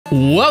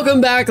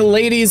Welcome back,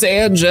 ladies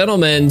and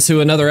gentlemen,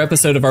 to another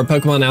episode of our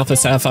Pokemon Alpha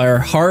Sapphire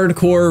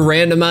Hardcore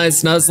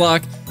Randomized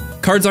Nuzlocke.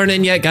 Cards aren't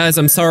in yet, guys.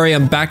 I'm sorry,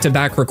 I'm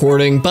back-to-back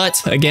recording,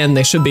 but again,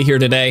 they should be here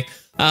today.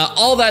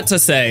 All that to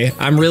say,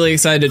 I'm really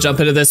excited to jump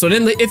into this one.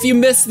 If you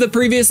missed the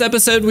previous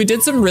episode, we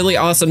did some really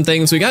awesome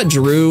things. We got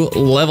Drew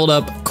leveled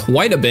up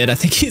quite a bit. I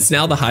think he's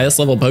now the highest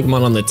level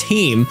Pokemon on the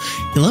team.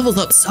 He leveled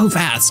up so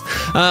fast.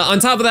 On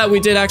top of that,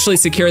 we did actually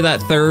secure that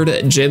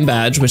third gym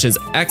badge, which is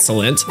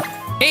excellent.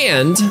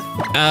 And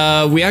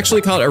we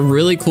actually caught a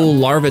really cool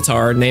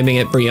Larvitar, naming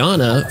it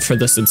Brianna for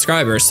the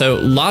subscriber. So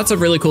lots of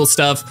really cool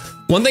stuff.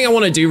 One thing I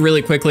want to do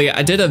really quickly,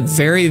 I did a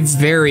very,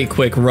 very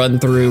quick run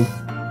through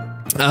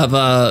of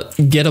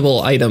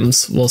gettable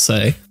items, we'll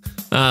say,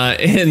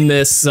 in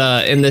this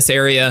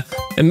area.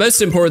 And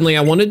most importantly,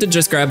 I wanted to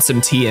just grab some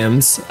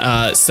TMs.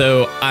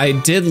 So I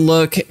did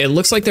look, it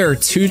looks like there are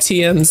 2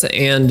 TMs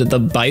and the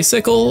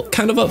bicycle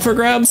kind of up for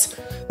grabs.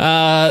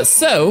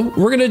 So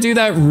we're gonna do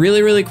that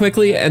really, really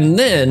quickly, and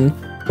then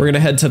we're gonna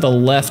head to the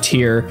left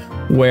here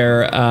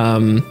where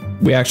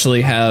we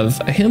actually have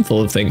a handful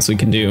of things we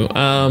can do.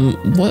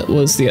 What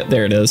was the,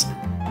 there it is.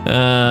 But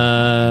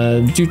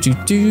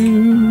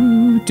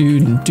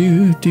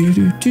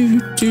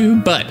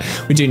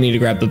we do need to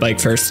grab the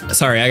bike first.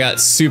 Sorry, I got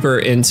super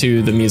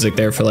into the music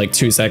there for like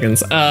 2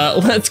 seconds.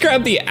 Let's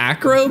grab the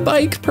acro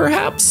bike,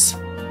 perhaps.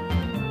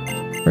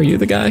 Are you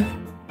the guy?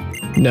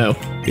 No,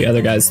 the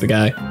other guy's the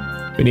guy.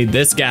 We need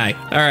this guy.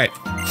 All right.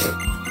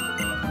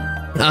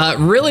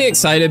 Really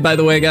excited, by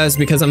the way, guys,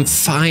 because I'm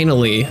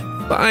finally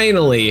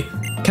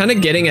kind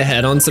of getting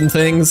ahead on some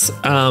things.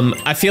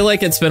 I feel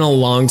like it's been a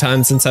long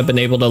time since I've been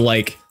able to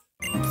like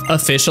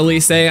officially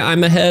say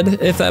I'm ahead,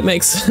 if that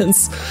makes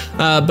sense.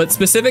 But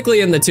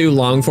specifically in the 2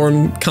 long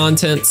form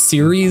content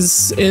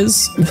series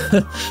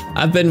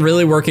I've been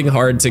really working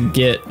hard to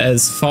get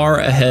as far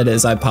ahead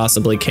as I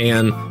possibly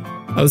can.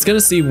 I was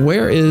gonna see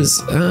where is,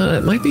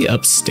 it might be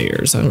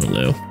upstairs, I don't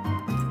know.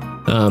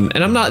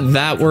 And I'm not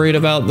that worried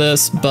about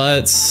this,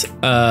 but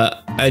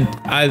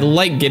I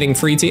like getting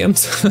free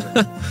TMs.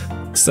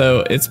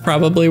 So it's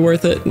probably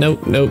worth it. Nope.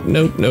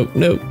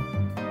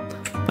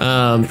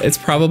 It's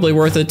probably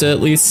worth it to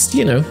at least,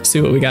 you know, see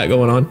what we got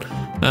going on.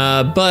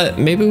 But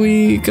maybe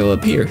we go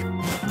up here.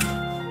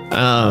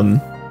 Oh,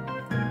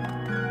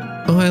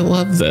 I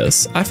love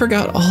this. I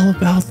forgot all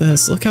about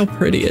this. Look how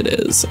pretty it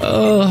is.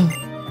 Oh,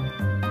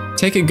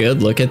 take a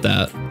good look at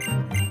that.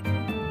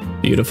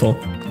 Beautiful.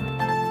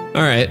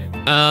 All right.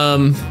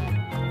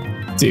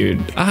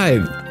 Dude,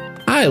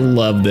 I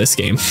love this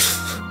game.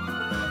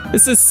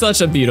 This is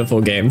such a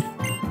beautiful game.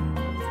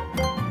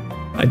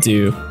 I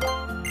do.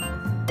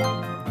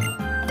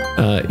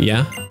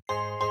 Yeah.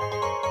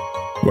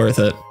 Worth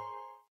it.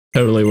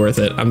 Totally worth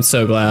it. I'm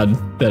so glad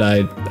that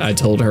I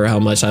told her how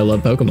much I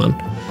love Pokemon.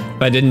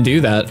 If I didn't do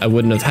that, I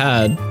wouldn't have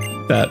had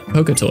that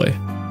Poketoy.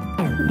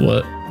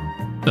 What?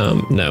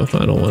 No,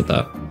 I don't want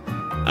that.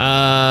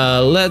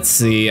 Let's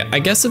see. I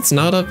guess it's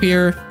not up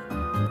here.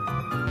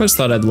 I just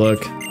thought I'd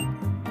look.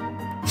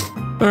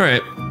 All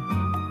right.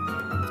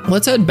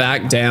 Let's head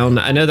back down.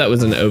 I know that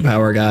was an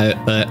O-Power guy,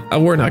 but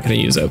we're not going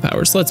to use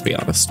O-Powers, let's be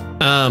honest.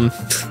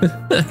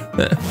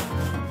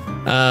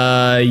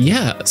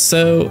 Yeah,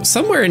 so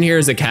somewhere in here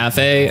is a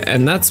cafe,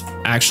 and that's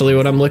actually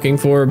what I'm looking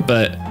for,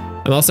 but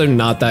I'm also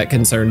not that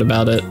concerned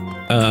about it.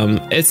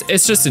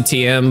 It's just a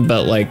TM,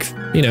 but like,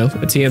 you know,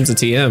 a TM's a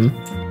TM.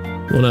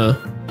 Wanna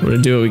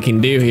do what we can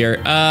do here.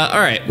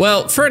 All right,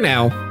 well, for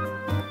now,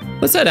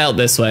 let's head out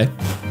this way,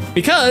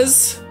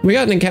 because we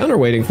got an encounter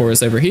waiting for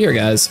us over here,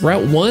 guys.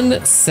 Route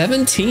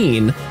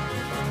 117.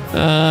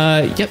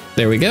 Yep,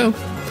 there we go.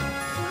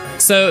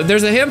 So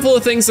there's a handful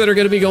of things that are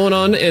going to be going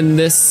on in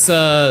this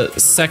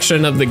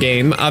section of the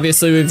game.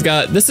 Obviously, we've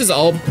got, this is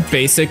all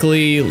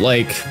basically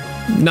like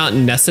not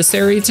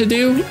necessary to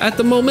do at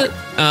the moment,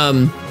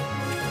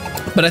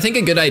 but I think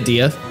a good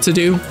idea to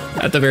do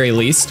at the very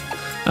least.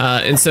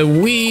 And so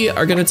we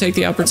are going to take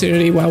the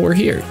opportunity while we're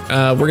here.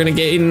 We're going to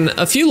gain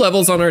a few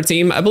levels on our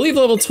team. I believe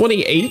level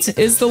 28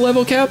 is the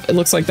level cap. It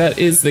looks like that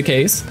is the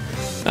case.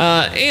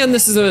 And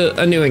this is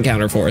a new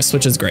encounter for us,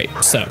 which is great.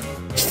 So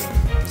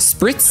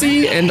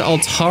Spritzy and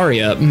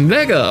Altaria,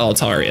 Mega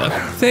Altaria.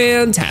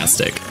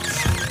 Fantastic.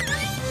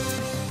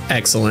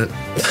 Excellent.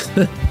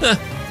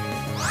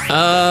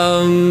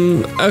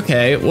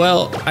 Okay,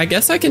 well, I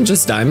guess I can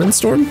just Diamond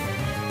Storm.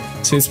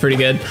 Seems pretty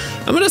good.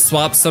 I'm gonna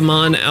swap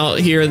Samon out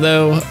here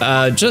though,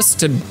 just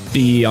to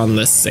be on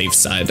the safe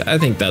side. I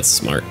think that's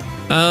smart.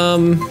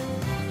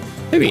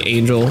 Maybe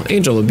Angel.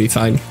 Angel would be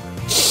fine.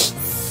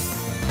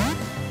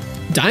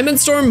 Diamond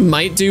Storm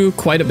might do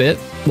quite a bit.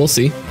 We'll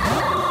see.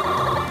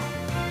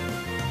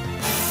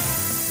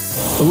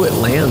 Ooh, it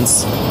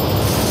lands.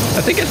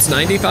 I think it's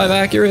 95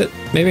 accurate.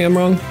 Maybe I'm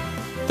wrong.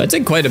 That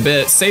did quite a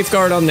bit.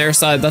 Safeguard on their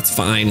side, that's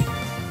fine.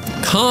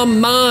 Calm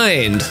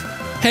Mind.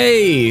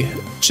 Hey,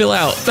 chill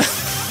out.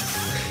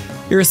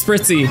 You're a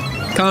Spritzy.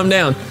 Calm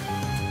down.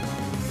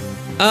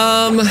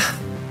 I'm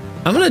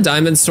gonna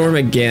Diamond Storm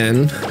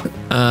again.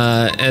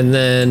 And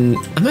then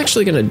I'm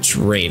actually gonna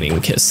Draining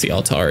Kiss the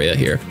Altaria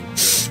here.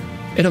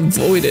 It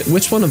avoided.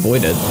 Which one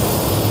avoided?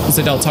 Was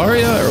it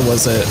Altaria or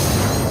was it?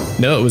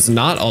 No, it was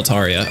not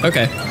Altaria.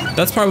 Okay,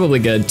 that's probably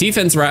good.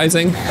 Defense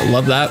rising. I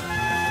love that.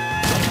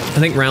 I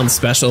think round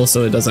special,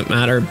 so it doesn't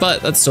matter,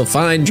 but that's still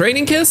fine.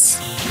 Draining Kiss.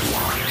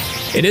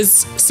 It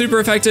is super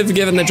effective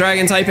given the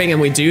dragon typing,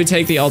 and we do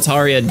take the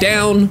Altaria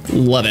down.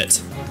 Love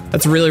it.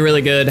 That's really,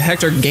 really good.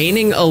 Hector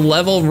gaining a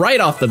level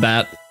right off the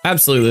bat.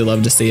 Absolutely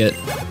love to see it.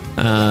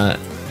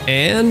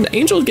 And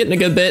Angel getting a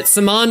good bit.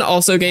 Simon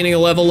also gaining a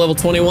level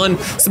 21.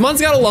 Simon's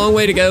got a long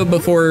way to go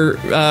before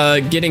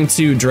getting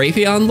to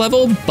Drapion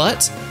level,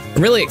 but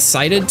I'm really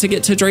excited to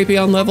get to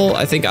Drapion level.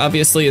 I think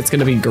obviously it's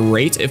gonna be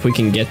great if we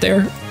can get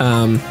there.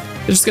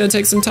 It's just gonna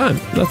take some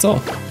time, that's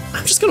all.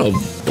 I'm just gonna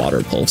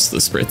water pulse the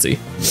Spritzy.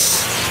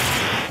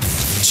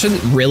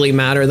 Shouldn't really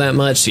matter that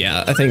much.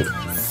 Yeah, I think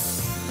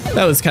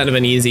that was kind of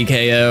an easy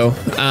KO.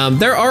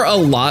 There are a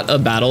lot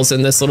of battles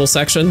in this little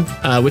section,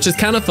 which is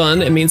kind of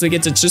fun. It means we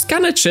get to just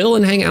kind of chill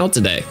and hang out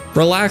today.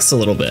 Relax a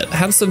little bit,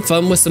 have some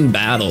fun with some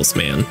battles,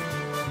 man.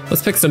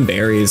 Let's pick some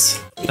berries.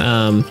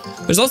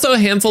 There's also a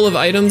handful of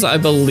items, I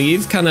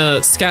believe, kind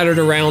of scattered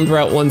around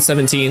Route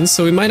 117,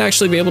 so we might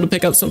actually be able to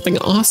pick up something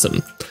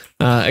awesome.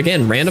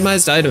 Again,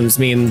 randomized items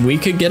mean we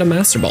could get a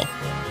Master Ball,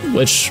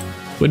 which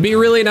would be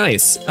really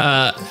nice.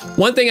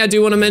 One thing I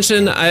do want to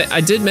mention,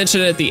 I did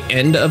mention it at the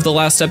end of the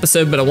last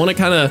episode, but I want to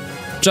kind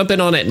of jump in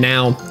on it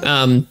now.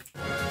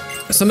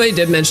 Somebody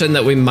did mention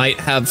that we might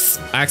have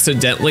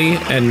accidentally,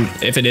 and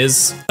if it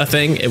is a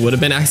thing, it would have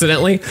been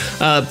accidentally,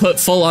 put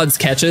full odds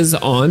catches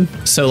on.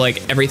 So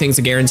like everything's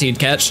a guaranteed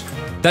catch.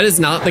 That is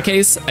not the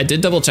case. I did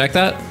double check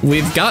that.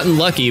 We've gotten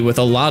lucky with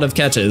a lot of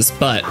catches,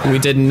 but we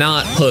did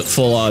not put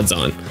full odds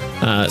on.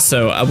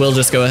 So I will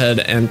just go ahead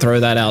and throw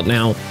that out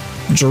now.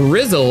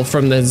 Drizzle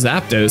from the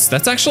Zapdos.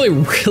 That's actually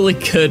really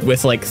good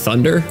with like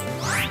thunder.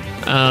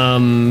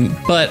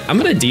 But I'm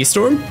gonna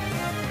D-Storm.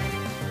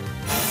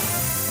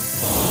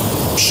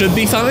 Should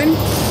be fine.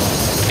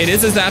 It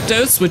is a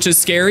Zapdos, which is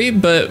scary,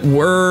 but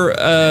we're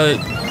a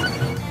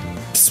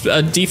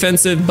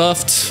defensive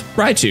buffed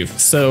Raichu,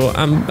 so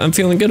I'm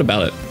feeling good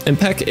about it. And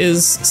Peck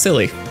is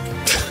silly.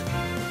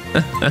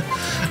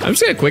 I'm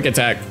just gonna quick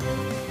attack.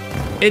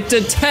 It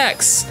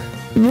detects.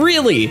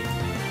 Really?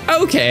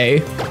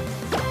 Okay.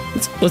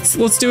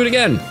 Let's do it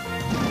again.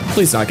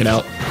 Please knock it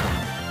out.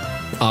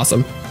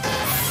 Awesome.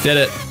 Did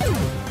it.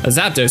 A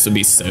Zapdos would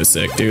be so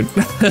sick, dude.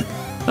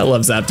 I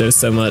love Zapdos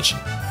so much.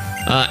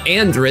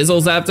 And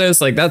Drizzle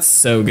Zapdos, like that's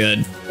so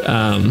good.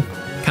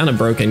 Kind of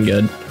broken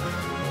good.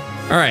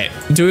 All right,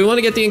 do we want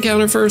to get the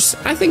encounter first?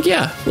 I think,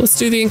 yeah, let's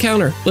do the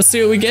encounter. Let's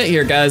see what we get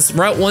here, guys.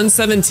 Route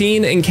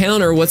 117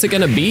 encounter, what's it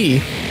gonna be?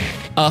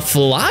 A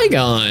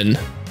Flygon.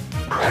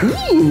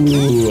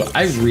 Ooh,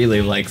 I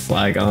really like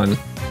Flygon.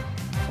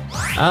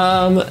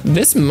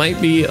 This might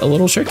be a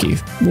little tricky.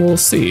 We'll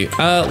see.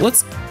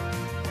 Let's,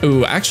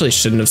 ooh, actually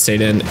shouldn't have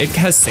stayed in. It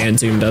has Sand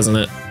Tomb, doesn't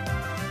it?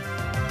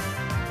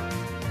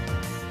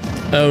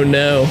 Oh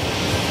no.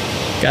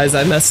 Guys,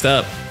 I messed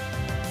up.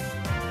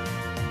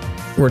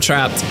 We're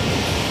trapped.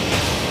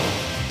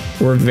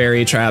 We're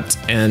very trapped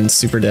and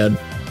super dead.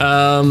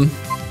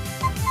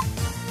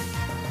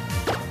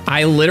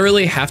 I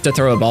literally have to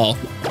throw a ball.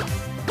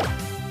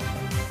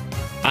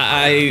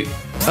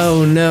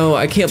 Oh no,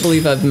 I can't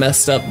believe I've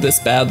messed up this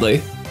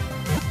badly.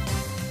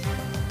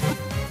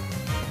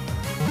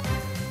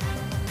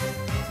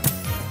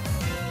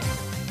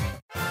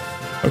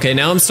 Okay,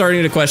 now I'm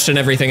starting to question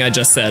everything I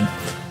just said.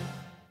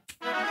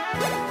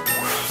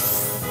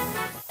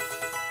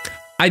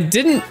 I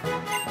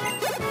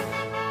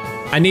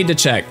need to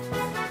check.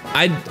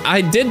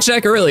 I did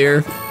check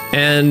earlier,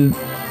 and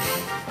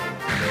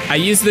I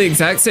used the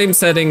exact same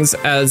settings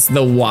as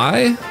the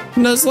Y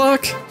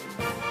Nuzlocke.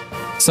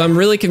 So I'm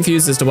really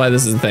confused as to why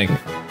this is a thing.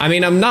 I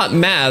mean, I'm not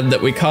mad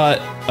that we caught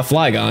a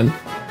Flygon,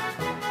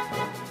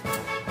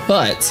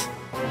 but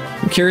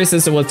I'm curious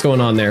as to what's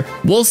going on there.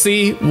 We'll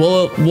see.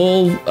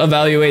 We'll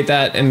evaluate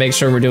that and make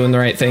sure we're doing the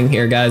right thing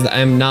here, guys.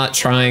 I'm not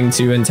trying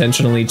to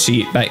intentionally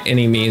cheat by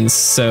any means.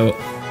 So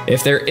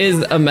if there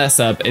is a mess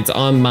up, it's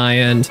on my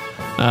end,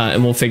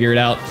 and we'll figure it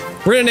out.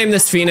 We're gonna name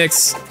this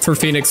Phoenix for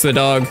Phoenix the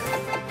dog.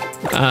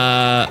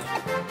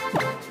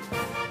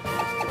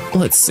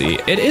 Let's see.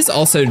 It is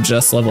also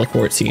just level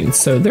 14,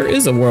 so there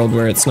is a world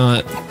where it's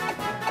not.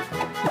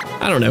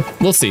 I don't know.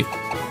 We'll see.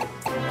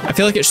 I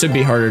feel like it should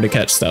be harder to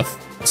catch stuff.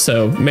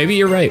 So maybe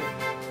you're right.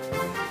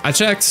 I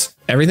checked.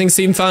 Everything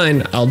seemed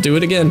fine. I'll do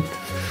it again.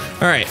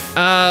 All right.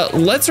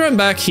 Let's run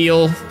back,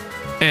 heal,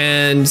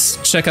 and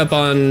check up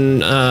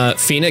on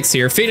Phoenix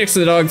here. Phoenix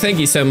the dog, thank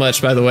you so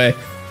much, by the way,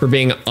 for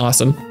being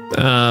awesome.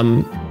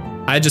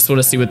 I just want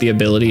to see what the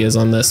ability is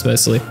on this,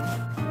 mostly.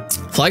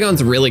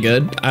 Flygon's really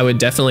good. I would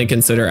definitely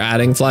consider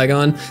adding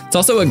Flygon. It's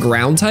also a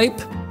ground type,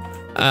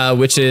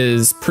 which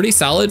is pretty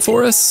solid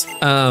for us,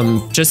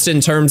 just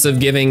in terms of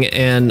giving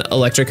an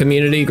electric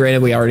immunity.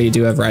 Granted, we already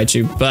do have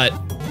Raichu, but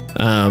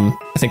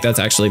I think that's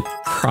actually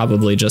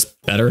probably just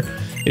better.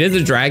 It is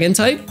a dragon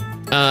type,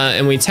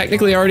 and we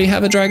technically already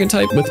have a dragon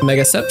type with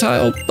Mega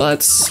Sceptile,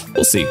 but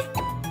we'll see.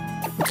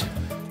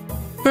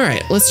 All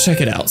right, let's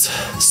check it out.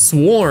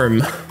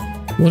 Swarm.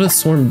 What does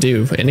Swarm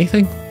do?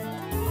 Anything?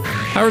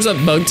 Powers up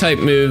bug type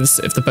moves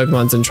if the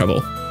Pokemon's in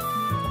trouble.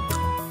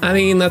 I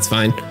mean, that's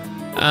fine.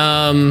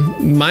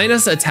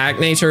 Minus attack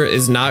nature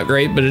is not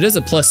great, but it is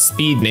a plus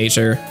speed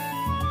nature.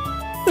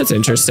 That's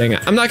interesting.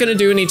 I'm not gonna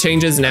do any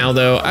changes now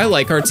though. I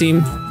like our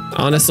team,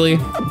 honestly.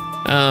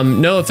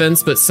 No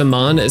offense, but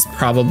Saman is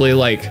probably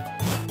like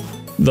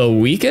the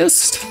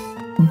weakest,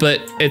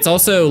 but it's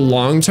also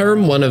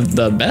long-term one of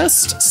the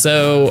best.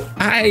 So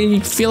I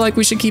feel like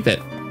we should keep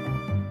it.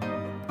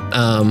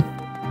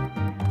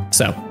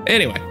 So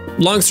anyway,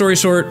 long story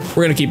short,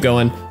 we're gonna keep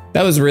going.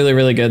 That was really,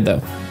 really good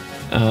though.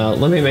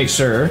 Let me make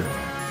sure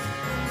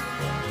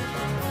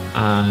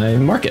I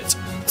mark it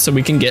so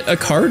we can get a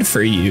card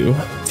for you,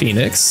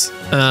 Phoenix.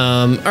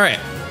 All right,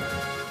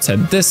 let's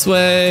head this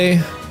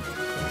way.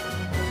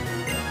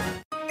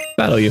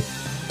 Battle you.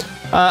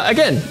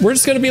 Again, we're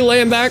just gonna be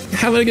laying back,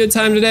 having a good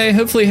time today,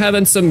 hopefully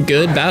having some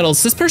good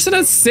battles. This person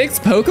has 6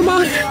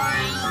 Pokemon?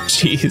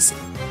 Jeez.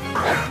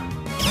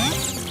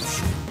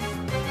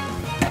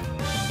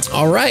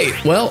 All right,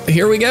 well,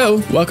 here we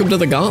go. Welcome to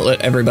the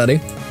gauntlet,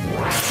 everybody.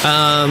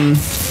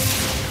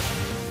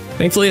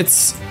 Thankfully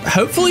it's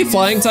hopefully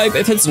flying type.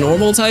 If it's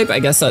normal type, I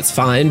guess that's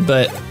fine,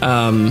 but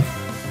I'm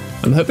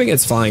hoping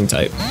it's flying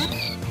type.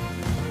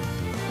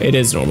 It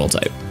is normal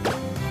type.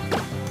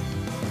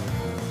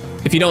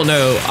 If you don't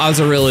know,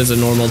 Azurill is a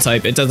normal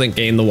type. It doesn't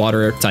gain the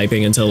water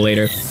typing until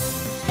later.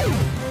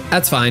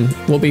 That's fine,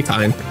 we'll be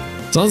fine.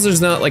 As long as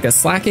there's not like a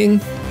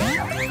slacking.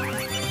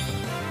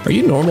 Are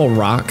you normal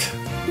rock?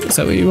 Is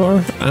that what you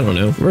are? I don't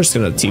know. We're just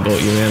gonna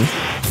T-bolt you, man.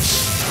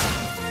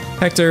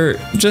 Hector,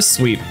 just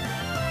sweep.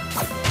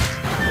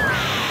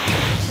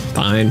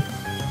 Fine,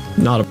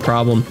 not a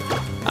problem.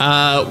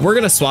 We're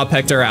gonna swap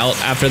Hector out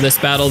after this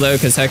battle though,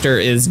 because Hector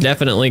is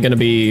definitely gonna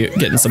be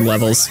getting some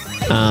levels.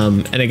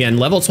 And again,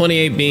 level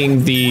 28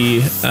 being the,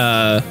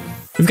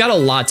 we've got a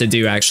lot to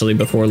do actually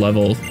before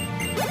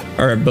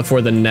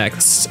before the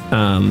next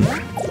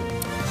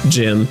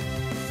gym.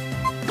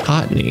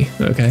 Botany,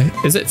 okay.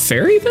 Is it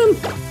fairy then?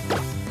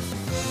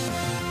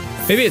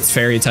 Maybe it's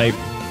fairy type.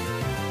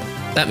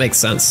 That makes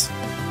sense.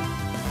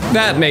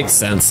 That makes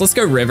sense. Let's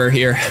go river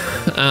here.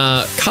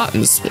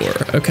 Cotton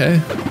Spore, okay.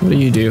 What do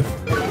you do?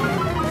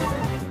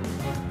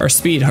 Our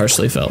speed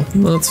harshly fell.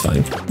 Well, that's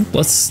fine.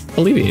 Let's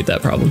alleviate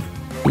that problem.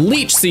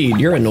 Leech Seed,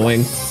 you're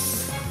annoying.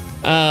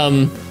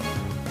 I'm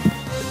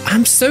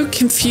so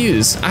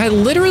confused. I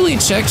literally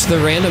checked the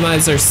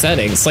randomizer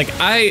settings.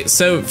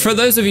 So for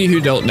those of you who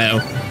don't know,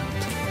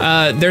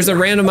 there's a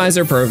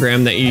randomizer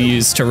program that you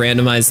use to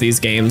randomize these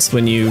games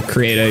when you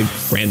create a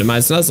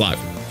randomized Nuzlocke.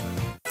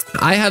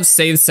 I have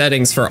saved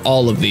settings for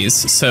all of these.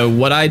 So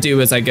what I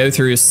do is I go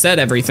through, set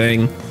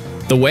everything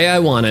the way I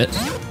want it,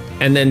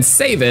 and then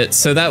save it.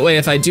 So that way,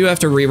 if I do have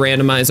to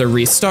re-randomize or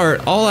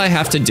restart, all I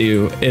have to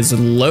do is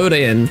load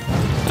in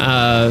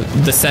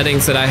the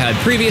settings that I had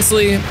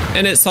previously,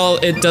 and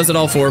it does it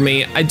all for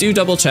me. I do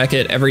double check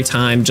it every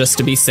time just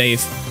to be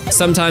safe.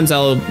 Sometimes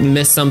I'll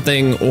miss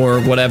something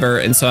or whatever,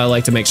 and so I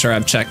like to make sure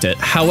I've checked it.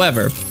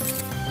 However,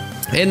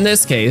 in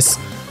this case,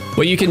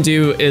 what you can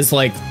do is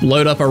like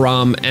load up a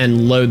ROM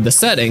and load the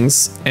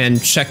settings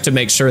and check to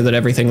make sure that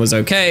everything was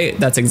okay.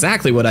 That's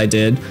exactly what I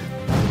did.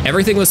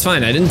 Everything was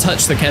fine. I didn't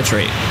touch the catch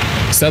rate.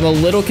 So I'm a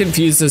little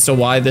confused as to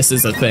why this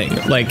is a thing.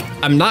 Like,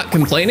 I'm not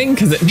complaining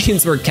because it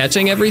means we're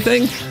catching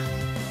everything,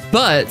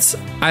 but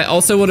I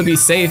also want to be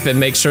safe and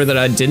make sure that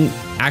I didn't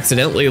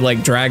accidentally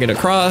like drag it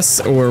across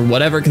or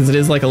whatever, because it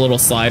is like a little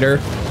slider.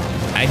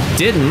 I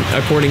didn't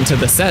according to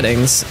the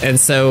settings, and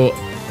so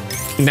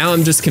now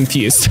I'm just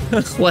confused.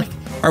 Like,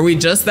 are we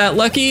just that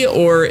lucky,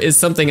 or is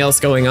something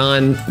else going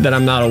on that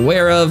I'm not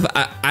aware of?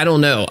 I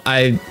don't know.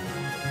 I'm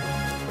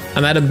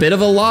at a bit of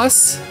a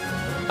loss,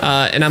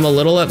 and I'm a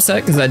little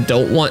upset because I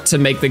don't want to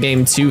make the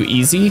game too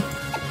easy.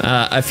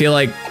 I feel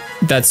like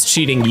that's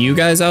cheating you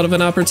guys out of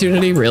an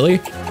opportunity,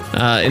 really.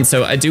 And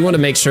so I do want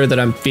to make sure that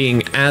I'm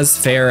being as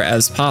fair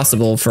as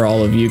possible for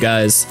all of you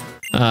guys,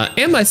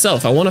 and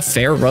myself. I want a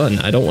fair run.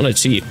 I don't want to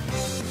cheat.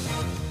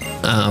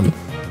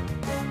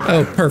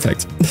 Oh,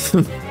 perfect.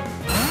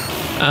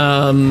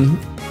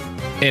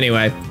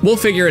 Anyway, we'll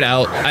figure it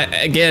out.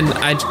 I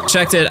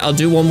checked it. I'll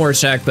do one more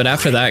check, but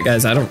after that,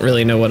 guys, I don't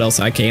really know what else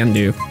I can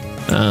do.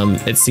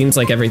 It seems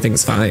like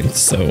everything's fine,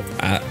 so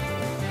I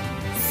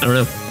don't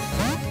know.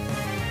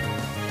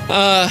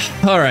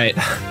 All right.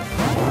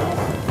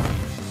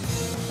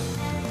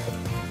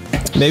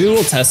 Maybe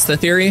we'll test the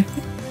theory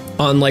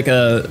on like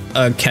a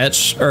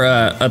catch or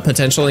a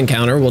potential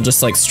encounter. We'll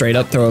just like straight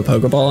up throw a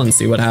Pokeball and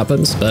see what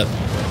happens, but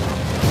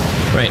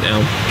right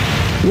now,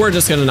 we're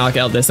just gonna knock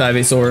out this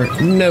Ivysaur,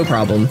 no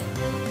problem.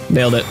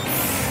 Nailed it.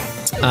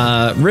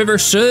 River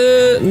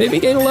should maybe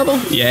gain a level?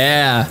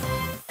 Yeah,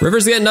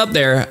 River's getting up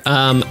there.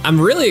 I'm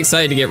really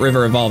excited to get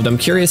River evolved. I'm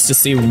curious to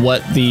see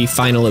what the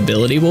final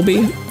ability will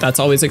be. That's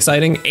always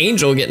exciting.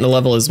 Angel getting a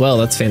level as well,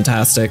 that's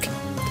fantastic.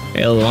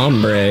 El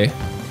Hombre.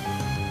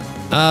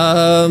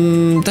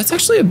 That's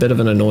actually a bit of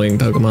an annoying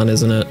Pokemon,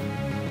 isn't it?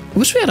 I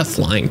wish we had a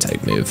flying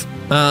type move.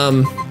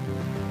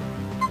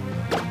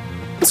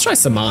 Let's try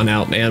Saman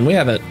out, man. We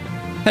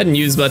hadn't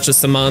used much of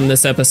Saman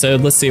this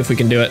episode. Let's see if we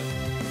can do it.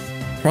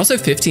 We're also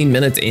 15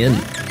 minutes in.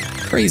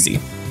 Crazy.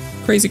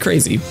 Crazy,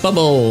 crazy.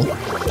 Bubble.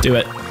 Do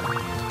it.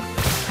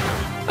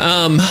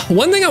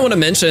 One thing I want to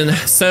mention,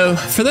 so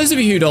for those of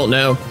you who don't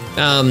know,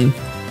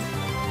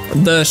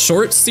 the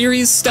short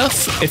series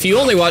stuff, if you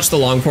only watch the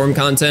long form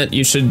content,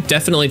 you should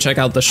definitely check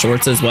out the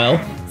shorts as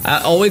well.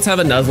 I always have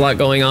a Nuzlocke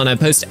going on. I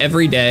post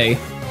every day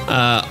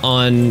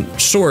on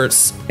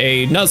shorts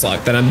a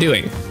Nuzlocke that I'm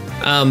doing.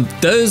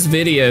 Those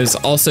videos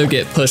also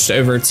get pushed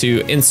over to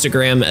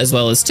Instagram as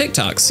well as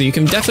TikTok, so you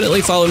can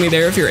definitely follow me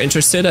there if you're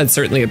interested. I'd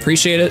certainly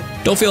appreciate it.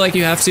 Don't feel like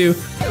you have to.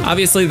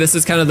 Obviously, this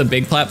is kind of the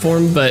big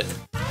platform, but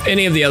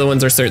any of the other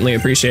ones are certainly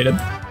appreciated.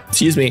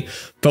 Excuse me.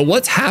 But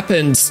what's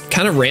happened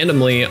kind of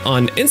randomly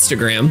on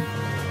Instagram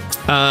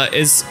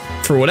is,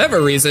 for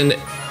whatever reason,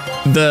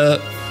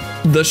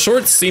 the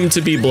shorts seem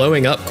to be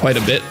blowing up quite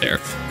a bit there.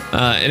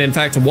 And in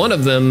fact, one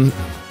of them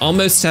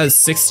almost has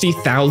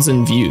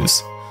 60,000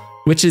 views,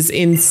 which is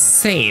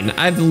insane.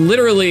 I've done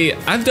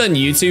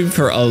YouTube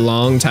for a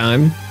long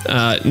time,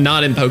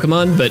 not in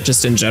Pokemon, but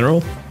just in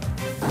general.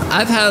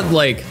 I've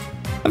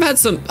had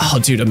some, oh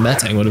dude, a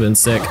Metang would have been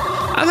sick.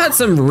 I've had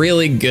some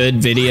really good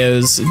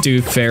videos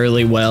do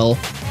fairly well,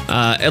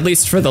 at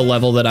least for the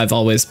level that I've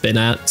always been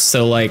at.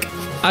 So like,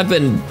 I've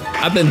been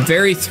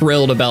very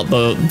thrilled about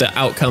the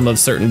outcome of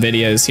certain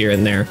videos here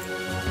and there.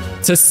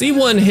 To see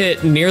one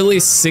hit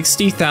nearly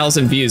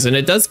 60,000 views, and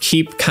it does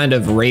keep kind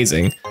of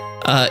raising,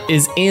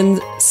 is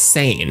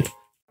insane.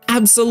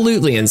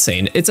 Absolutely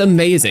insane. It's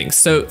amazing.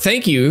 So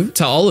thank you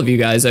to all of you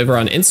guys over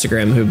on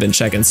Instagram who've been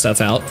checking stuff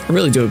out. I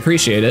really do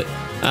appreciate it.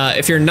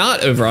 If you're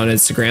not over on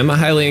Instagram, I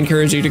highly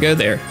encourage you to go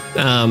there.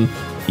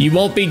 You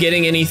won't be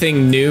getting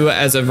anything new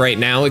as of right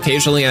now.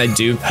 Occasionally I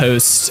do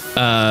post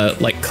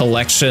like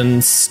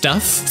collection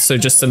stuff. So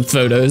just some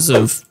photos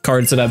of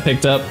cards that I've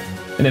picked up.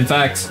 And in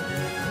fact,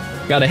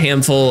 got a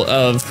handful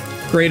of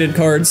graded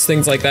cards,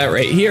 things like that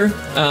right here.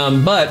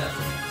 But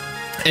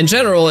in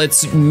general,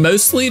 it's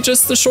mostly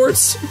just the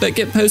shorts that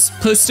get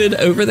posted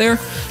over there.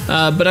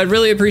 But I'd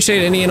really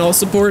appreciate any and all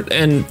support,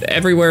 and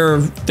everywhere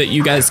that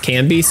you guys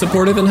can be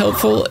supportive and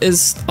helpful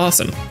is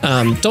awesome.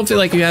 Don't feel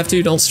like you have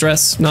to, don't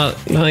stress, not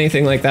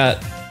anything like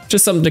that.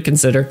 Just something to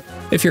consider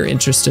if you're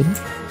interested.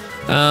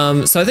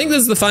 So I think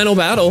this is the final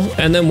battle,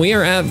 and then we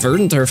are at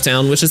Verdanturf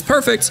Town, which is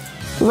perfect.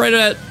 Right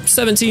at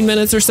 17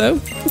 minutes or so.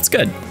 It's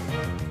good.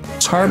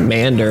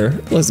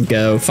 Charmander, let's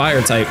go.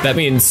 Fire type, that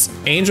means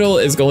Angel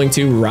is going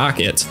to rock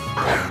it.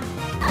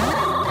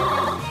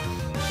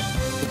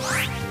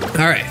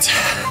 All right,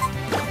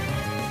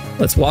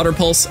 let's Water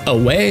Pulse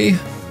away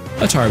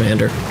a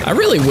Charmander. I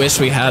really wish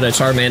we had a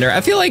Charmander.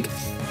 I feel like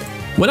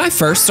when I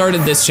first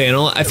started this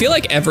channel, I feel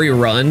like every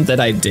run that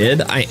I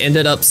did, I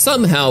ended up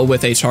somehow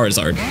with a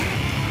Charizard.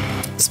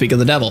 Speak of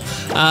the devil.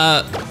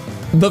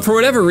 But for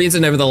whatever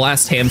reason, over the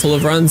last handful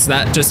of runs,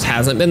 that just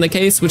hasn't been the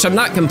case, which I'm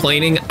not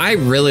complaining. I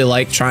really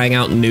like trying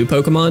out new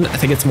Pokemon. I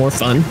think it's more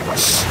fun.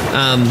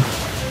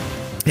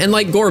 And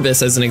like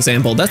Gorbis as an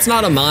example, that's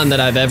not a Mon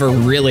that I've ever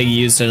really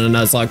used in a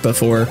Nuzlocke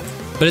before,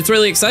 but it's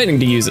really exciting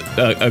to use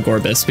a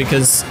Gorbis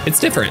because it's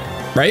different,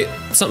 right?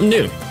 Something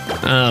new.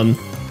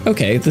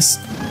 Okay, this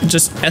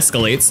just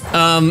escalates.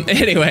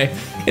 Anyway,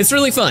 it's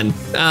really fun.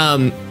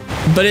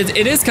 But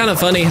it is kind of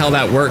funny how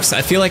that works.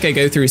 I feel like I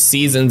go through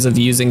seasons of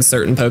using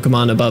certain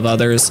Pokemon above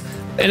others,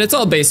 and it's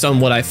all based on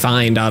what I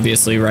find,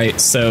 obviously,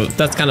 right? So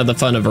that's kind of the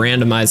fun of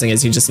randomizing,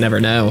 is you just never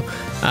know.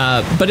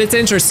 But it's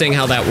interesting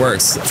how that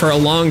works. For a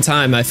long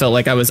time, I felt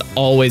like I was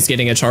always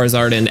getting a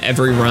Charizard in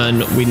every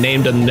run. We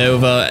named them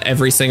Nova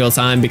every single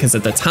time because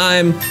at the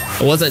time,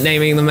 I wasn't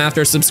naming them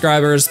after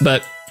subscribers,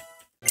 but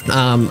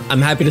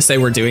I'm happy to say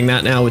we're doing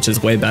that now, which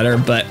is way better.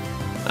 But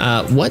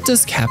what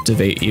does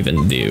Captivate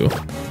even do?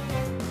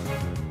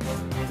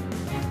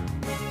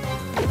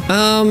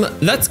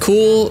 That's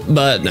cool,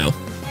 but no,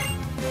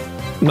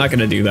 I'm not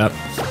gonna do that.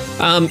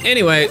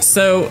 Anyway,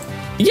 so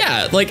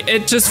yeah, like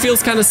it just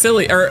feels kind of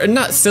silly, or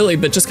not silly,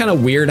 but just kind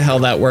of weird how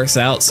that works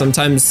out.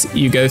 Sometimes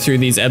you go through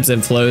these ebbs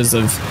and flows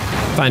of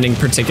finding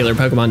particular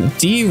Pokemon.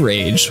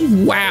 D-Rage,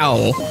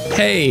 wow.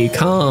 Hey,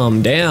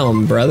 calm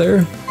down,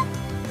 brother.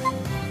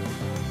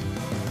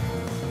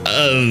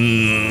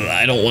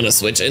 I don't want to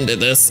switch into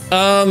this.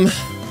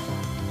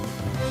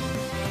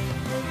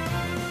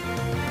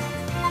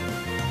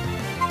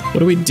 What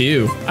do we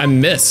do? I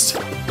missed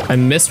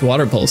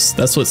Water Pulse.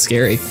 That's what's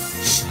scary.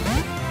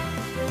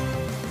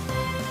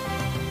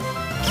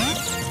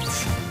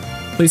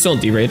 Please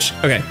don't derage.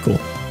 Okay, cool.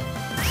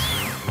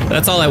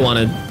 That's all I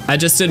wanted. I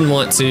just didn't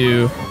want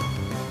to.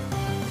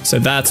 So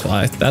that's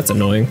why. That's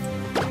annoying.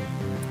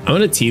 I'm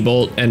gonna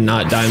T-Bolt and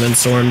not Diamond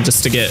Storm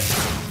just to get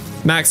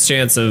max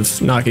chance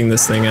of knocking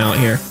this thing out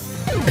here.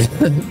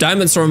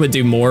 Diamond Storm would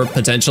do more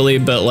potentially,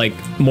 but like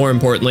more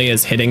importantly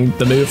is hitting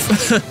the move.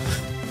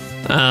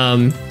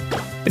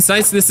 It's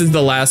nice this is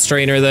the last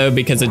trainer though,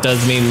 because it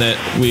does mean that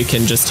we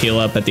can just heal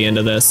up at the end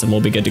of this and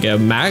we'll be good to go.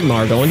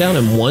 Magmar going down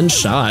in one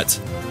shot.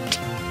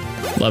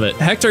 Love it.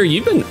 Hector,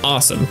 you've been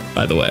awesome,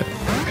 by the way.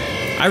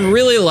 I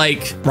really like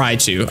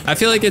Raichu. I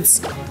feel like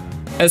it's,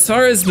 as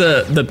far as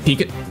the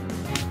Pika.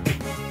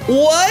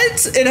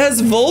 What? It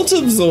has Volt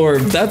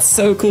Absorb. That's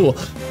so cool.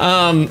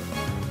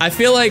 I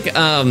feel like,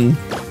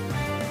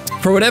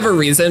 for whatever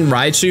reason,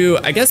 Raichu,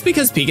 I guess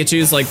because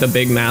Pikachu's like the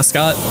big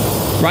mascot,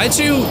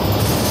 Raichu,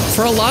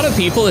 for a lot of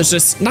people, is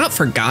just not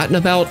forgotten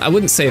about. I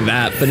wouldn't say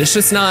that, but it's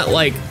just not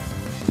like,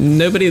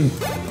 nobody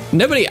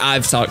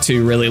I've talked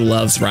to really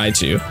loves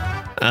Raichu.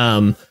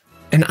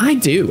 And I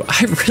do.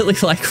 I really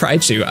like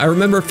Raichu. I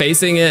remember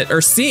facing it, or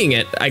seeing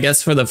it, I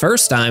guess, for the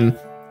first time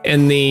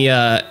in the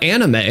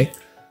anime.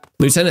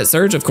 Lieutenant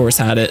Surge, of course,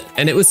 had it,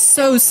 and it was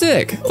so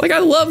sick. Like, I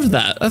loved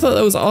that. I thought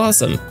that was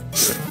awesome.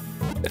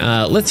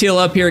 Let's heal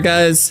up here,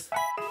 guys.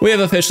 We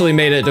have officially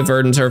made it to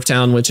Verdant Turf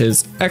Town, which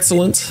is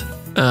excellent.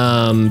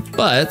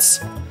 But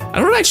I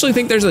don't actually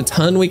think there's a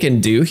ton we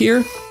can do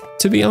here,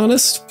 to be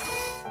honest.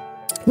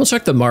 We'll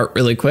check the mart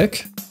really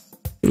quick.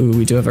 Ooh,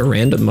 we do have a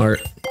random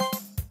mart.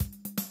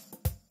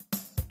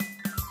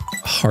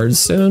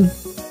 Hardstone.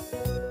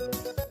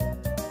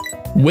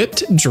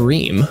 Whipped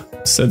Dream.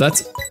 So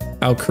that's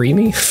how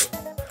creamy.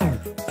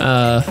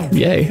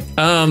 Yay.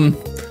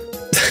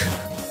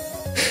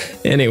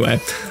 Anyway,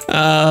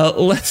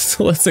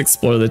 let's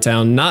explore the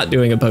town. Not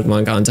doing a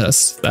Pokemon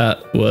contest.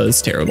 That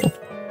was terrible.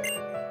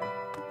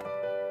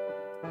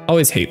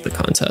 Always hate the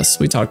contests.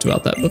 We talked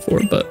about that before,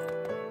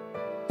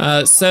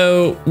 but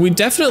so we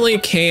definitely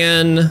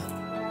can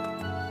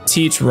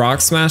teach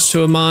Rock Smash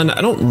to a Mon.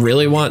 I don't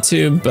really want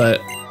to, but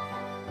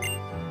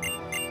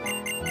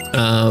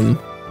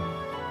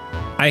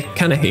I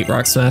kind of hate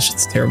Rock Smash.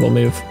 It's a terrible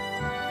move.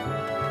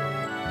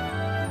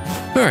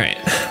 All right.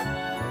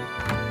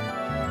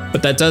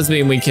 But that does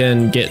mean we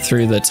can get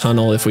through the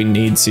tunnel if we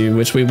need to,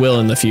 which we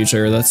will in the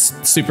future.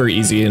 That's super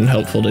easy and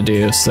helpful to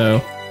do. So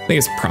I think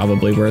it's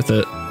probably worth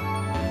it.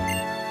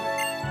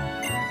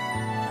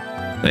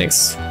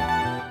 Thanks.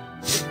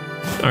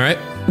 All right.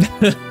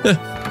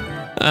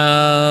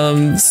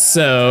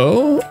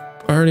 So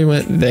already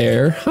went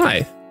there.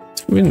 Hi.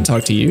 We didn't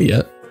talk to you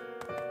yet.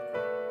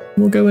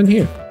 We'll go in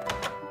here.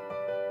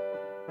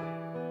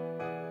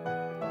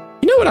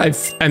 You know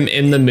what I'm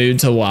in the mood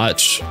to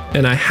watch,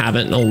 and I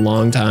haven't in a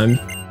long time?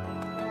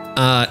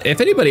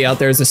 If anybody out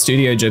there is a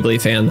Studio Ghibli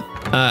fan,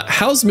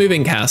 Howl's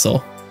Moving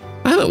Castle?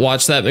 I haven't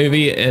watched that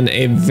movie in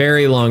a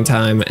very long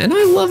time, and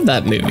I love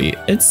that movie.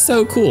 It's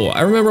so cool.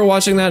 I remember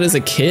watching that as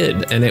a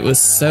kid, and it was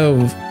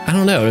so, I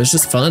don't know, it was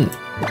just fun.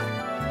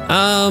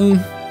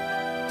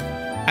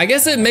 I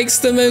guess it makes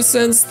the most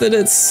sense that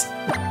it's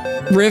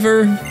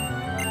River,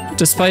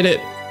 despite it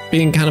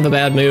being kind of a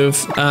bad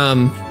move.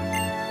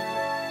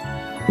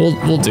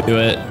 We'll do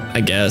it,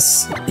 I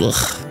guess.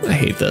 Ugh, I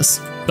hate this,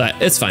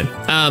 but it's fine.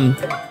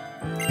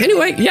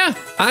 Anyway, yeah,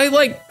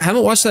 I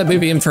haven't watched that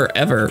movie in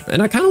forever,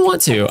 and I kind of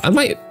want to. I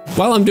might,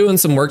 while I'm doing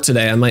some work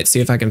today, I might see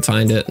if I can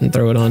find it and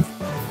throw it on.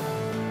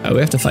 Oh,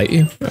 we have to fight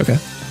you? Okay.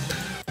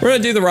 We're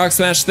gonna do the Rock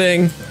Smash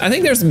thing. I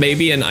think there's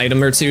maybe an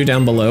item or two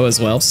down below as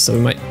well, so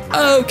we might,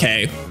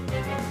 okay.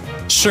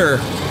 Sure.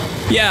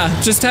 Yeah,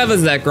 just have a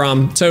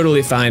Zekrom,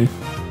 totally fine.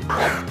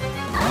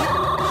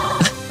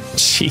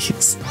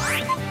 Jeez.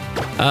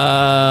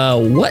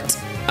 What?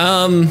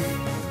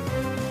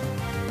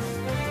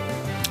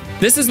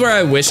 This is where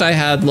I wish I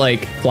had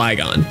like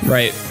Flygon,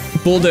 right?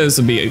 Bulldoze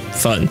would be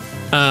fun.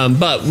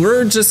 But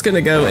we're just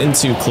gonna go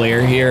into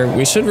Clear here.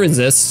 We should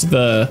resist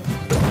the,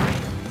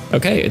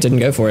 okay, it didn't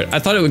go for it. I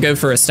thought it would go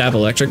for a Stab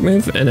Electric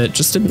move, and it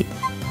just didn't.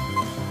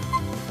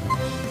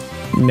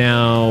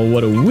 Now, what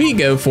do we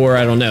go for?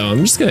 I don't know. I'm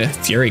just gonna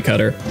Fury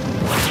Cutter.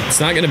 It's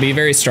not gonna be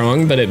very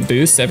strong, but it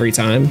boosts every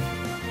time.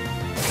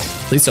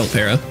 Please don't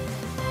para.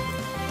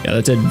 Yeah,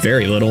 that did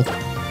very little.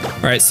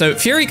 All right, so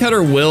Fury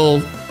Cutter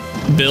will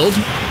build.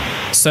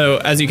 So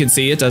as you can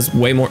see, it does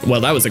way more,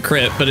 well, that was a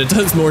crit, but it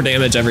does more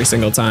damage every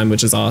single time,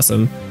 which is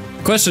awesome.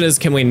 Question is,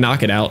 can we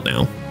knock it out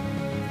now?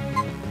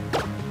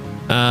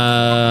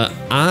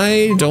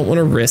 I don't want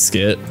to risk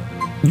it,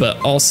 but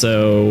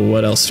also,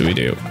 what else do we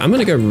do? I'm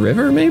gonna go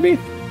River, maybe?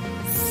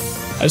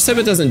 I just hope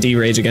it doesn't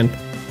derage again.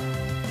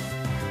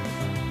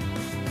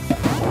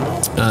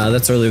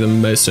 That's really the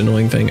most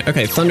annoying thing.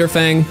 Okay, Thunder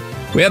Fang.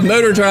 We have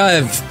Motor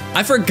Drive.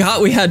 I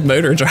forgot we had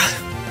Motor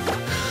Drive.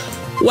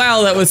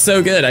 Wow, that was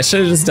so good. I should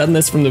have just done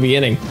this from the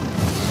beginning.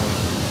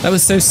 That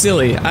was so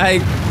silly.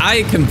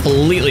 I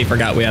completely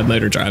forgot we had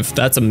Motor Drive.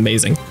 That's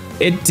amazing.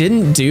 It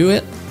didn't do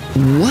it?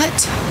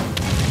 What?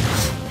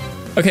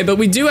 Okay, but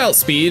we do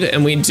outspeed,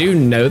 and we do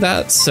know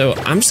that, so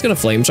I'm just gonna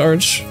Flame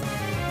Charge.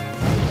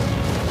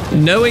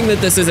 Knowing that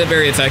this isn't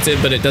very effective,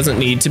 but it doesn't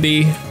need to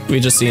be, we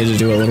just need to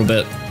do a little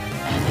bit.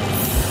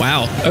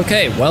 Wow,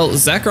 okay, well,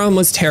 Zekrom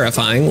was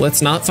terrifying.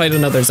 Let's not fight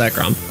another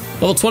Zekrom.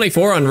 Level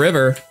 24 on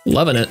River,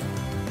 loving it.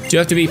 Do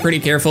have to be pretty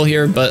careful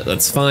here, but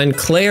that's fine.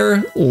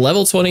 Claire,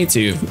 level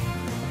 22.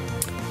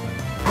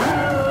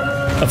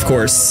 Of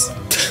course.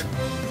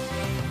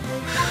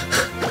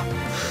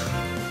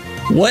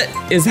 What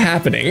is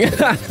happening?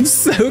 I'm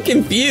so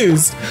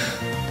confused.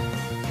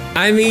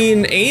 I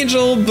mean,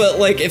 Angel, but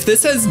like, if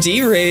this has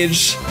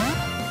D-Rage,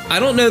 I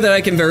don't know that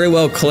I can very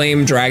well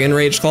claim Dragon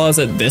Rage Claws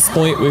at this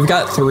point. We've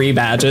got 3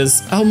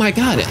 badges. Oh my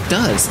god, it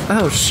does.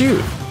 Oh shoot.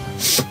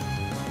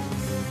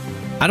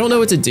 I don't know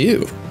what to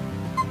do.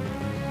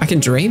 I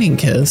can Draining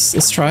Kiss.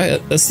 Let's try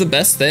it. That's the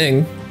best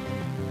thing.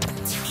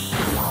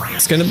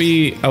 It's gonna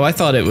be, oh, I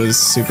thought it was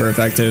super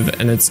effective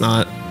and it's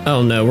not.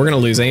 Oh no, we're gonna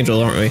lose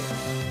Angel, aren't we?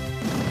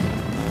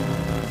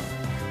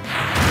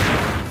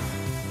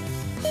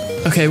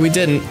 Okay, we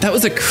didn't. That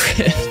was a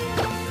crit.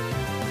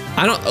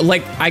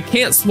 I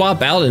can't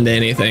swap out into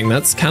anything.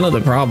 That's kind of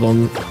the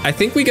problem. I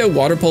think we go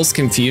Water Pulse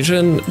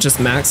Confusion, just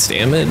max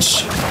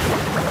damage.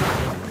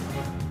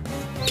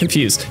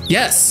 Confused.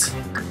 Yes!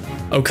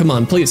 Oh, come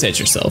on, please hit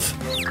yourself.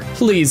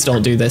 Please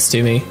don't do this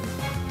to me.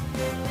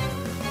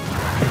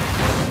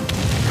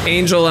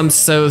 Angel, I'm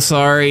so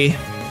sorry.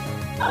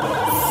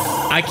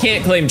 I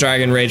can't claim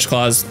Dragon Rage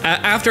Claws.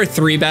 After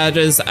 3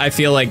 badges, I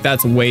feel like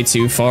that's way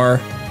too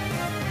far.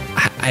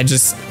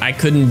 I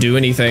couldn't do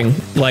anything.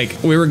 Like,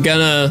 we were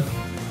gonna...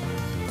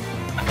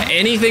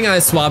 Anything I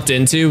swapped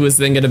into was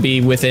then gonna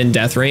be within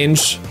death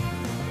range.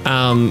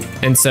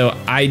 And so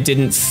I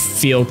didn't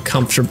feel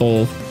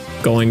comfortable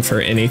going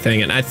for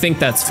anything, and I think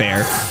that's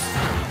fair.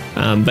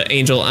 But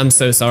Angel, I'm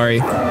so sorry.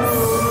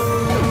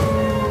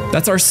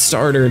 That's our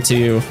starter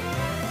too.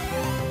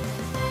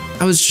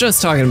 I was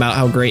just talking about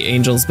how great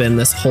Angel's been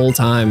this whole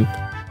time.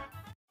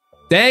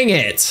 Dang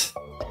it.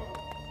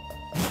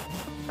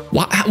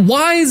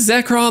 Why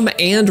Zekrom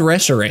and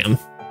Reshiram?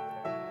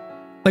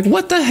 Like,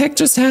 what the heck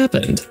just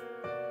happened?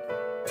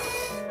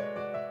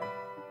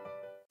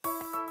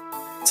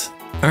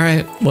 All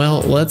right,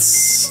 well,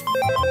 let's...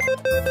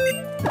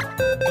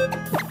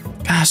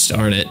 Gosh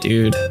darn it,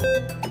 dude.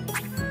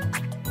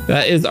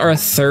 That is our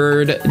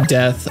 3rd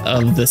death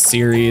of the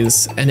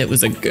series, and it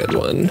was a good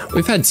one.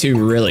 We've had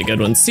 2 really good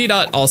ones.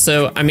 C-Dot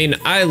also, I mean,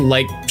 I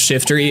like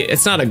Shiftery.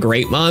 It's not a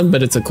great mon,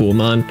 but it's a cool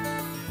mon.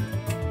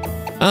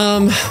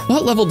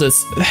 What level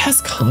does... It has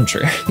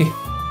Contrary.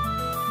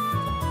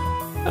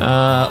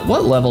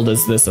 What level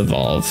does this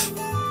evolve?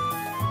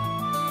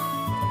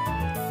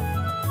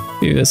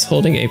 Do this,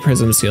 holding a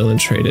Prism Seal and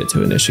trade it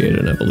to initiate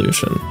an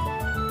evolution.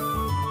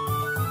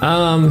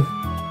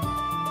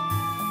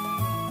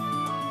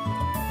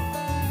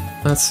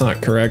 That's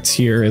not correct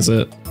here, is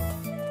it?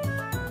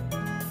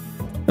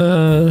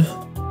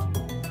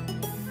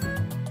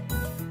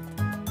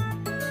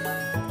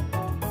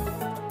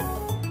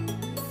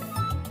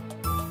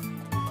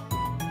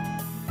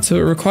 So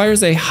it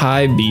requires a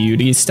high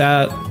beauty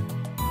stat.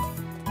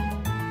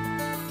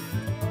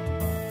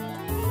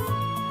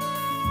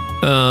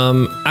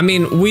 I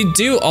mean, we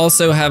do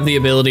also have the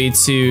ability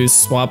to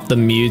swap the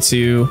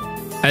Mewtwo,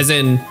 as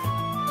in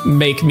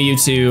make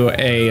Mewtwo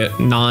a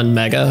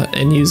non-mega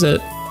and use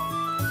it.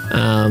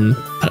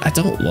 But I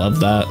don't love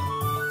that.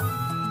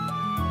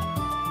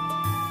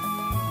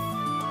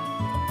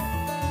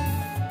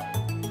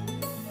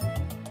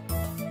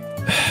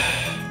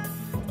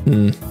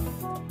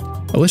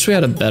 I wish we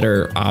had a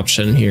better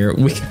option here.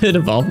 We could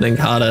evolve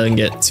Ninkata and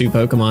get 2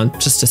 Pokemon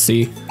just to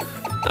see.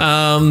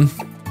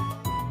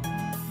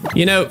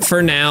 You know,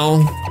 for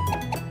now,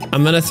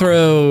 I'm gonna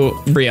throw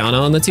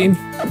Brianna on the team.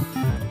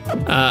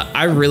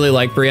 I really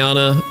like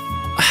Brianna.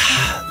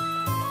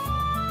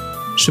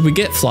 Should we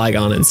get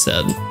Flygon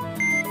instead?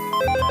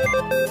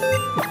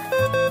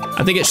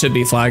 I think it should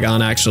be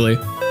Flygon, actually.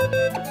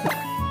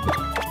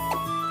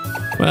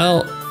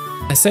 Well,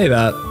 I say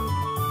that.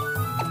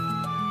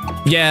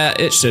 Yeah,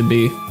 it should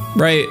be,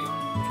 right?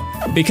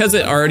 Because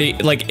it already,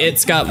 like,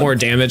 it's got more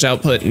damage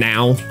output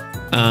now.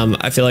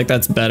 I feel like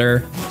that's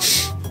better.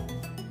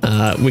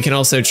 We can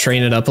also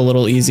train it up a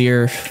little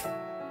easier.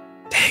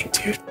 Dang,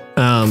 dude.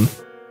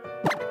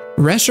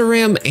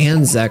 Reshiram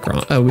and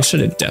Zekrom. Oh, we should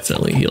have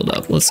definitely healed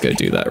up. Let's go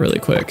do that really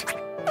quick.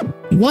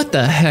 What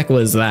the heck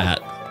was that?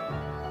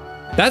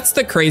 That's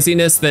the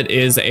craziness that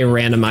is a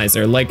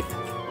randomizer. Like,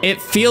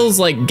 it feels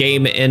like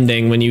game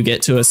ending when you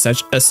get to a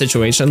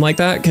situation like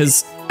that,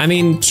 because, I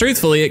mean,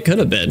 truthfully, it could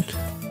have been.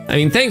 I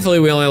mean, thankfully,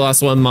 we only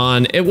lost 1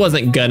 Mon. It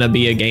wasn't gonna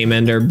be a game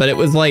ender, but it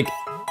was like,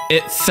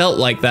 it felt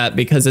like that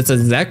because it's a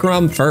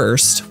Zekrom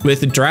first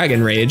with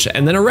Dragon Rage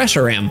and then a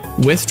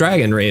Reshiram with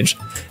Dragon Rage.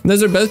 And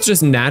those are both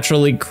just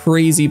naturally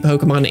crazy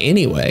Pokemon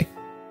anyway.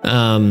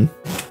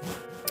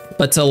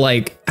 But to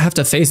like have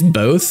to face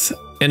both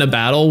in a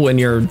battle when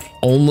you're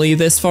only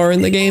this far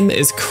in the game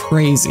is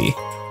crazy.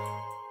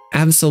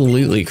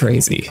 Absolutely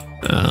crazy.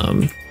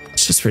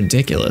 It's just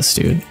ridiculous,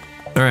 dude.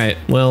 All right,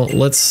 well,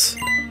 let's...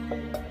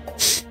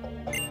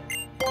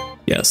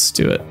 Yes,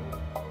 do it.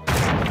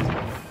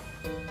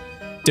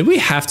 Did we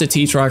have to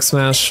teach Rock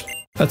Smash?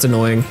 That's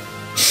annoying.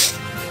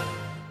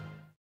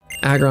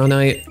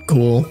 Agronite,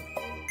 cool.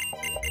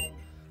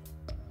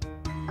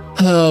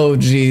 Oh,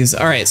 geez.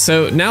 All right,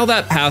 so now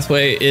that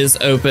pathway is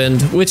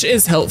opened, which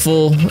is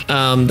helpful.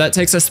 That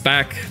takes us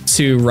back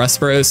to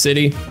Rustboro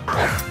City,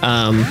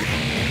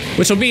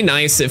 which will be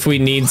nice if we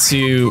need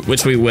to,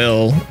 which we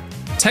will,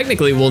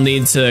 technically we'll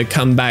need to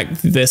come back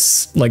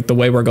this, like the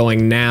way we're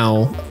going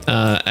now,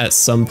 at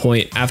some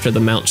point after the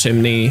Mount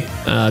Chimney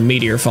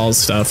meteor falls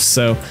stuff.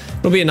 So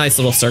it'll be a nice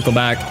little circle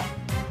back.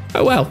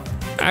 Oh wow,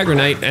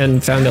 Aggronite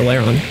and found a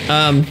Lairon.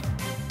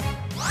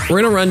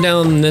 We're gonna run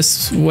down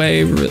this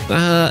way.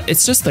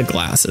 It's just the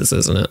glasses,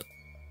 isn't it?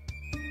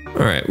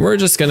 All right, we're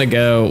just gonna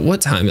go, what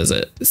time is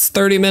it? It's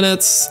 30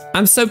 minutes.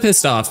 I'm so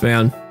pissed off,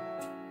 man.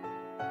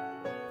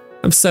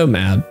 I'm so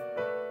mad.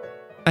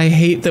 I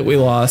hate that we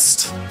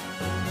lost.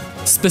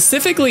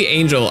 Specifically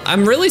Angel.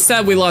 I'm really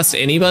sad we lost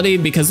anybody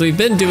because we've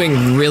been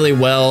doing really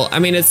well. I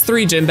mean, it's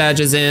 3 gym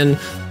badges in.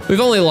 We've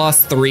only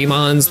lost 3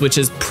 Mons, which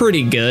is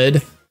pretty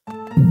good,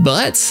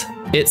 but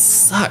it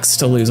sucks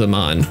to lose a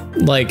Mon.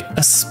 Like,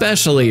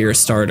 especially your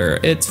starter.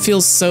 It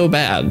feels so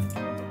bad.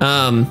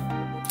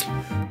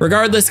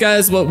 Regardless,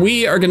 guys, what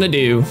we are gonna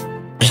do,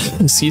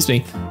 excuse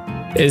me,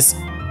 is,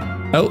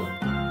 oh,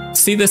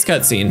 see this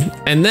cutscene,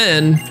 and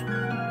then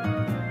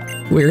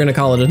we're gonna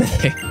call it a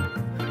day.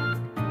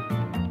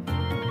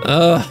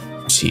 Oh,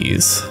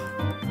 jeez.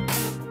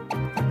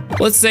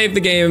 Let's save the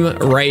game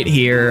right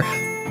here.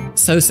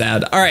 So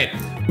sad. All right.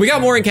 We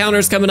got more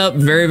encounters coming up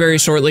very, very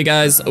shortly,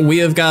 guys. We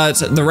have got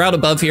the route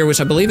above here,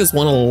 which I believe is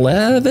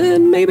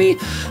 111, maybe.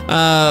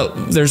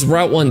 There's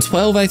Route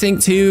 112, I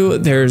think, too.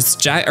 There's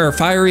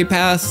Fiery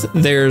Path.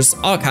 There's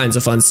all kinds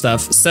of fun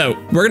stuff. So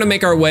we're gonna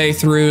make our way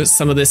through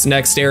some of this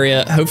next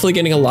area, hopefully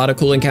getting a lot of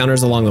cool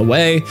encounters along the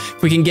way.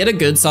 If we can get a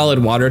good solid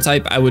water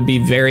type, I would be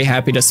very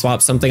happy to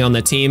swap something on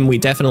the team. We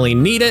definitely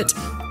need it.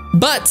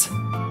 But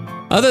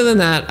other than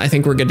that, I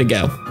think we're good to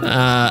go.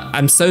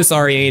 I'm so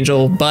sorry,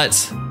 Angel,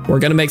 but we're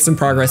gonna make some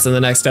progress in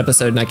the next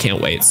episode and I can't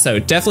wait. So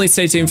definitely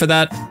stay tuned for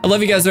that. I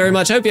love you guys very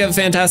much. I hope you have a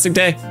fantastic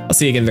day. I'll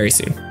see you again very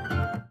soon.